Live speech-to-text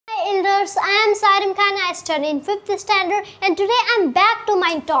viewers, I am Sarim Khan. I study in 5th standard and today I am back to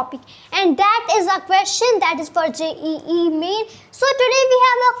my topic, and that is a question that is for JEE main. So today we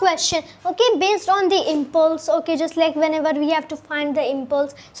have a question, okay, based on the impulse, okay, just like whenever we have to find the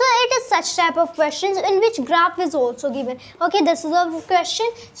impulse. So it is such type of questions in which graph is also given. Okay, this is a question.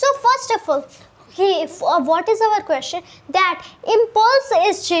 So first of all, okay, what is our question? That impulse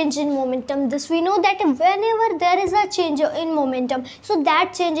is change in momentum. This we know that whenever there is a change in momentum, so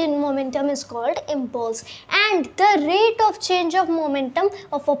that change in momentum is called impulse, and the rate of change of momentum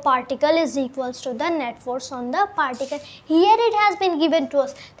of a particle is equals to the net force on the particle. Here it has been given to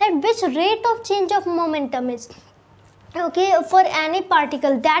us that which rate of change of momentum is, okay, for any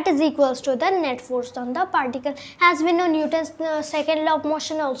particle, that is equals to the net force on the particle. As we know, Newton's second law of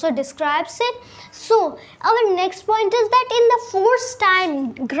motion also describes it. So our next point is that in the force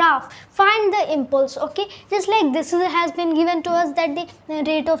time graph, find the impulse. Okay, just like this has been given to us that the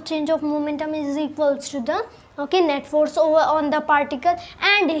rate of change of momentum is equals to the net force over on the particle,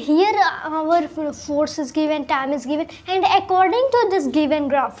 and here our force is given, time is given, and according to this given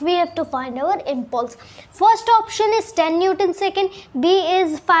graph we have to find our impulse. First option is 10 Newton second, B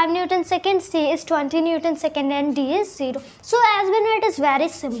is 5 Newton second, C is 20 Newton second, and D is 0. So as we know, it is very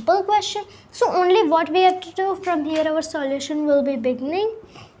simple question. So only what we have to do from here, our solution will be beginning.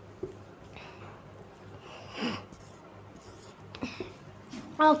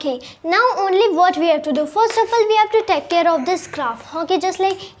 Okay, now only what we have to do, first of all we have to take care of this graph. Okay, just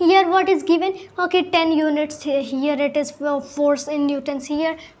like here what is given, okay, 10 units here it is force in newtons,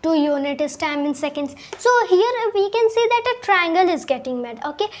 here 2 unit is time in seconds. So here we can see that a triangle is getting made.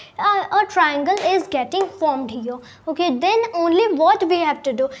 Okay, a triangle is getting formed here. Okay, then only what we have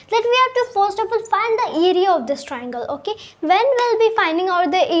to do, that we have to first of all find the area of this triangle. Okay, when we'll be finding out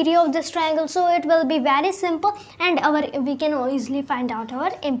the area of this triangle, so it will be very simple, and we can easily find out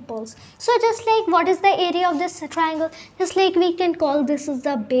our impulse. So just like what is the area of this triangle, just like we can call this is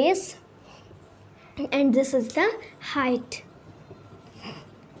the base and this is the height.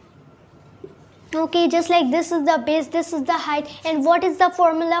 Okay, just like this is the base, this is the height, and what is the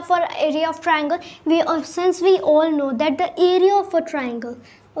formula for area of triangle? Since we all know that the area of a triangle,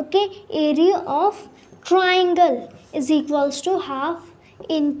 okay, area of triangle is equals to half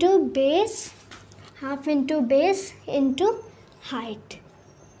into base into height.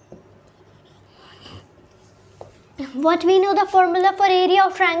 What we know the formula for area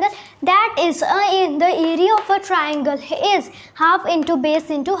of triangle, that is the area of a triangle is half into base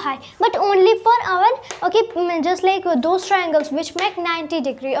into height, but only for our, okay, just like those triangles which make 90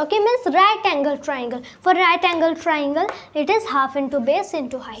 degree, okay, means right angle triangle. For right angle triangle it is half into base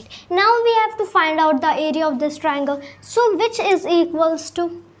into height. Now we have to find out the area of this triangle, so which is equals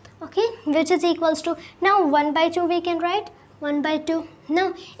to, okay, which is equals to, now 1 by 2 we can write, 1 by 2.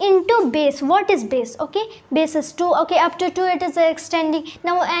 Now into base, what is base? Okay, base is 2, okay, up to 2 it is extending.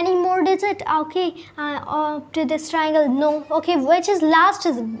 Now any more digit, okay, up to this triangle, no, okay, which is last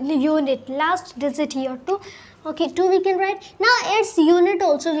is unit, last digit here, 2. Okay, 2 we can write. Now its unit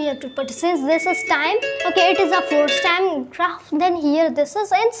also we have to put, since this is time, okay, it is a force time graph, then here this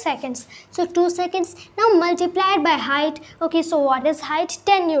is in seconds, so 2 seconds. Now multiplied by height, okay, so what is height?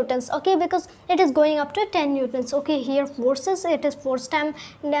 10 newtons, okay, because it is going up to 10 newtons. Okay, here forces, it is force time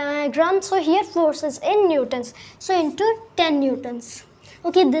diagram, so here forces in newtons, so into 10 newtons.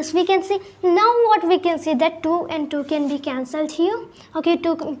 Okay, this we can see. Now what we can see, that 2 and 2 can be cancelled here. Okay,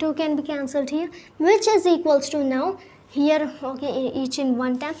 2 can be cancelled here, which is equals to, now here, okay, each in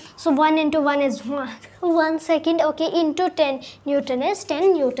one time, so 1 into 1 is 1 second, okay, into 10 Newton is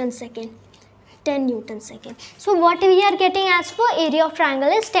 10 Newton second. 10 Newton second. So what we are getting as for area of triangle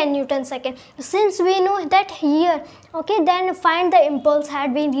is 10 Newton second. Since we know that here, okay, then find the impulse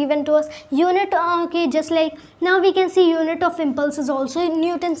had been given to us, unit, okay, just like now we can see unit of impulse is also in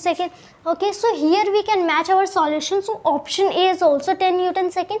Newton second. Okay, so here we can match our solution, so option A is also 10 Newton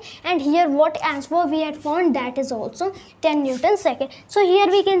second, and here what answer we had found, that is also 10 Newton second. So here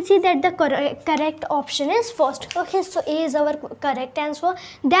we can see that the correct option is first. Okay, so A is our correct answer,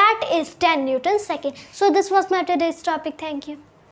 that is 10 Newton second. So this was my today's topic. Thank you.